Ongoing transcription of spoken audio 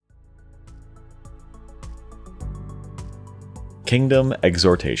Kingdom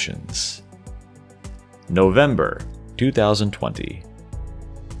Exhortations. November 2020.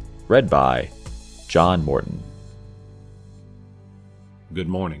 Read by John Morton. Good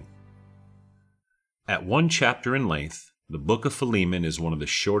morning. At one chapter in length, the book of Philemon is one of the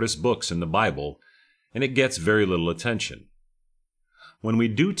shortest books in the Bible, and it gets very little attention. When we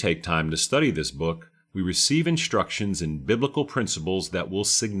do take time to study this book, we receive instructions and biblical principles that will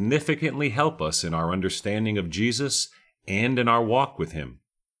significantly help us in our understanding of Jesus and in our walk with Him.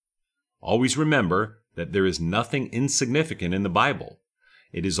 Always remember that there is nothing insignificant in the Bible.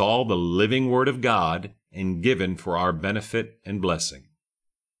 It is all the living Word of God and given for our benefit and blessing.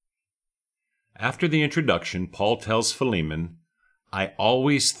 After the introduction, Paul tells Philemon, "I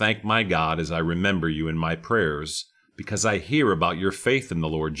always thank my God as I remember you in my prayers, because I hear about your faith in the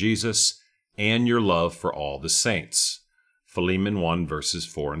Lord Jesus and your love for all the saints." Philemon 1 verses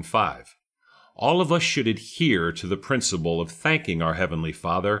 4 and 5. All of us should adhere to the principle of thanking our Heavenly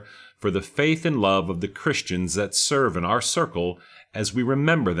Father for the faith and love of the Christians that serve in our circle as we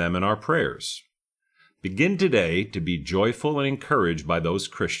remember them in our prayers. Begin today to be joyful and encouraged by those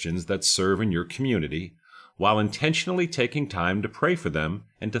Christians that serve in your community, while intentionally taking time to pray for them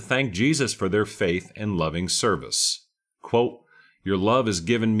and to thank Jesus for their faith and loving service. Quote, "Your love has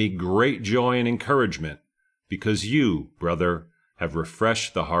given me great joy and encouragement, because you, brother, have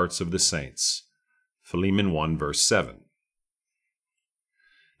refreshed the hearts of the saints." Philemon 1 verse 7.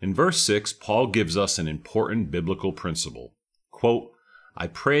 In verse 6, Paul gives us an important biblical principle. Quote, "I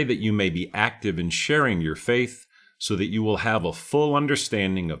pray that you may be active in sharing your faith, so that you will have a full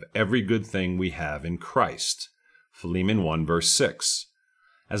understanding of every good thing we have in Christ." Philemon 1 verse 6.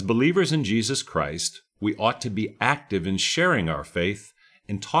 As believers in Jesus Christ, we ought to be active in sharing our faith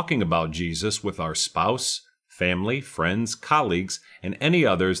and talking about Jesus with our spouse, family, friends, colleagues, and any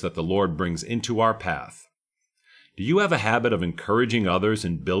others that the Lord brings into our path. Do you have a habit of encouraging others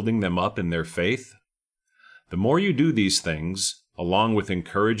and building them up in their faith? The more you do these things, along with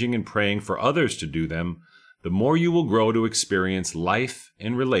encouraging and praying for others to do them, the more you will grow to experience life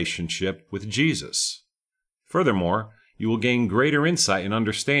and relationship with Jesus. Furthermore, you will gain greater insight and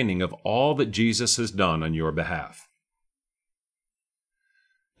understanding of all that Jesus has done on your behalf.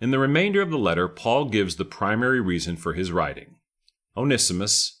 In the remainder of the letter, Paul gives the primary reason for his writing.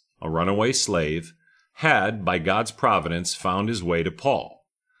 Onesimus, a runaway slave, had, by God's providence, found his way to Paul.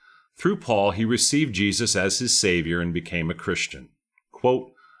 Through Paul, he received Jesus as his Savior and became a Christian.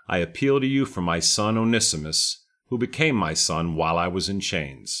 Quote, "I appeal to you for my son Onesimus, who became my son while I was in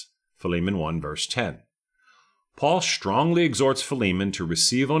chains." Philemon 1 verse 10. Paul strongly exhorts Philemon to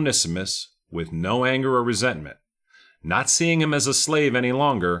receive Onesimus with no anger or resentment, not seeing him as a slave any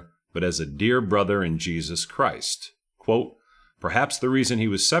longer, but as a dear brother in Jesus Christ. Quote, "Perhaps the reason he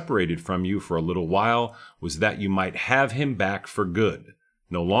was separated from you for a little while was that you might have him back for good,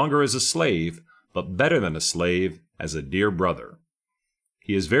 no longer as a slave, but better than a slave, as a dear brother.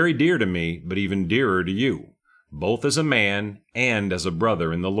 He is very dear to me, but even dearer to you, both as a man and as a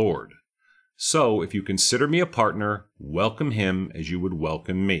brother in the Lord. So, if you consider me a partner, welcome him as you would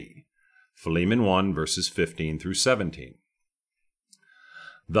welcome me." Philemon 1 verses 15 through 17.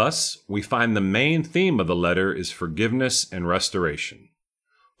 Thus, we find the main theme of the letter is forgiveness and restoration.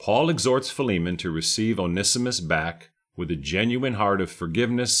 Paul exhorts Philemon to receive Onesimus back with a genuine heart of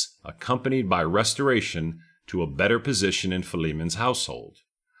forgiveness, accompanied by restoration to a better position in Philemon's household.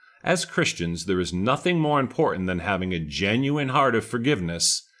 As Christians, there is nothing more important than having a genuine heart of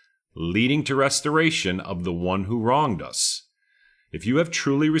forgiveness, leading to restoration of the one who wronged us. If you have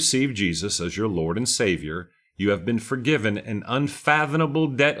truly received Jesus as your Lord and Savior, you have been forgiven an unfathomable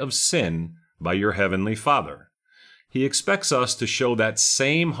debt of sin by your Heavenly Father. He expects us to show that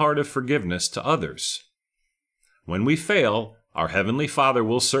same heart of forgiveness to others. When we fail, our Heavenly Father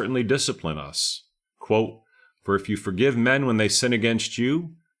will certainly discipline us. Quote, "For if you forgive men when they sin against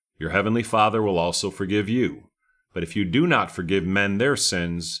you, your Heavenly Father will also forgive you. But if you do not forgive men their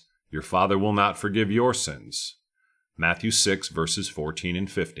sins, your Father will not forgive your sins." Matthew 6 verses 14 and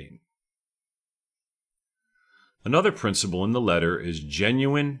 15. Another principle in the letter is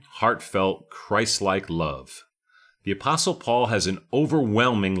genuine, heartfelt, Christ-like love. The Apostle Paul has an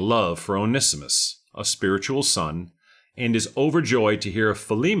overwhelming love for Onesimus, a spiritual son, and is overjoyed to hear of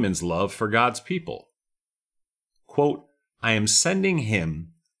Philemon's love for God's people. Quote, "I am sending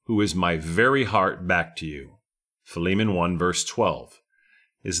him who is my very heart back to you." Philemon 1 verse 12.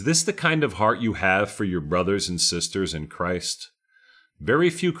 Is this the kind of heart you have for your brothers and sisters in Christ? Very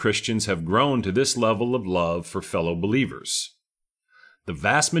few Christians have grown to this level of love for fellow believers. The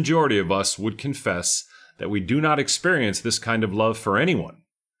vast majority of us would confess that we do not experience this kind of love for anyone,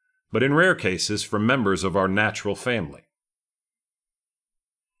 but in rare cases for members of our natural family.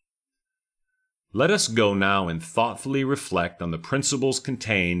 Let us go now and thoughtfully reflect on the principles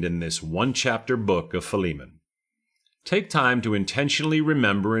contained in this one-chapter book of Philemon. Take time to intentionally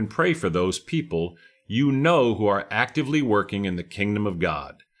remember and pray for those people you know who are actively working in the kingdom of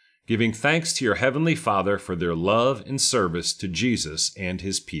God, giving thanks to your Heavenly Father for their love and service to Jesus and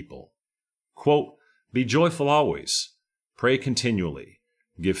His people. Quote, "Be joyful always. Pray continually.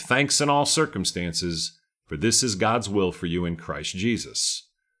 Give thanks in all circumstances, for this is God's will for you in Christ Jesus."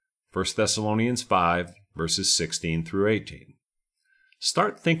 1 Thessalonians 5, verses 16 through 18.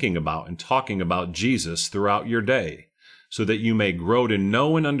 Start thinking about and talking about Jesus throughout your day, so that you may grow to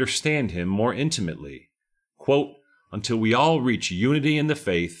know and understand Him more intimately. Quote, "Until we all reach unity in the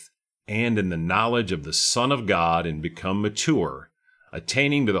faith and in the knowledge of the Son of God and become mature,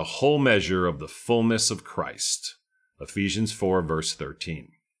 attaining to the whole measure of the fullness of Christ." Ephesians 4, verse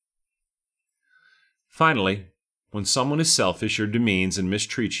 13. Finally, when someone is selfish or demeans and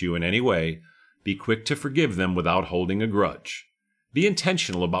mistreats you in any way, be quick to forgive them without holding a grudge. Be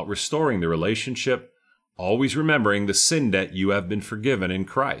intentional about restoring the relationship, always remembering the sin debt you have been forgiven in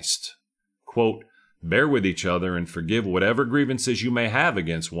Christ. Quote, "Bear with each other and forgive whatever grievances you may have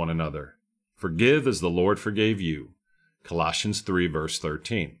against one another. Forgive as the Lord forgave you." Colossians 3, verse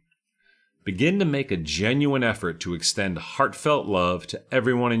 13. Begin to make a genuine effort to extend heartfelt love to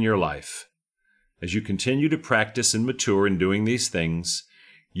everyone in your life. As you continue to practice and mature in doing these things,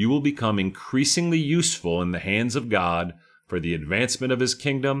 you will become increasingly useful in the hands of God for the advancement of His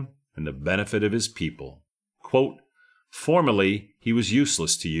kingdom and the benefit of His people. Quote, "Formerly he was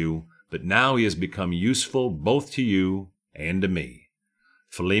useless to you, but now he has become useful both to you and to me."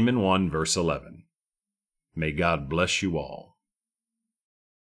 Philemon 1, verse 11. May God bless you all.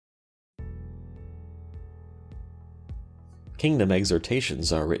 Kingdom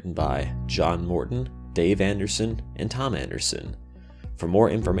Exhortations are written by John Morton, Dave Anderson, and Tom Anderson. For more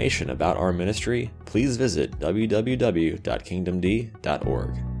information about our ministry, please visit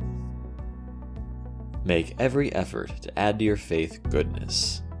www.kingdomd.org. Make every effort to add to your faith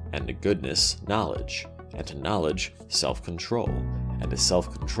goodness, and to goodness knowledge, and to knowledge self-control, and to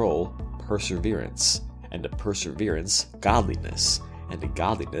self-control perseverance, and to perseverance godliness, and to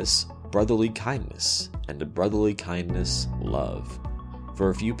godliness brotherly kindness, and to brotherly kindness love. For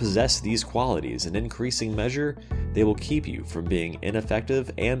if you possess these qualities in increasing measure, they will keep you from being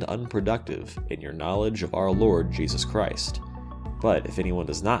ineffective and unproductive in your knowledge of our Lord Jesus Christ. But if anyone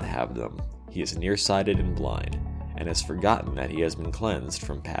does not have them, he is nearsighted and blind, and has forgotten that he has been cleansed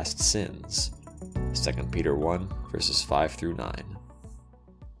from past sins. 2 Peter 1, verses 5 through 9.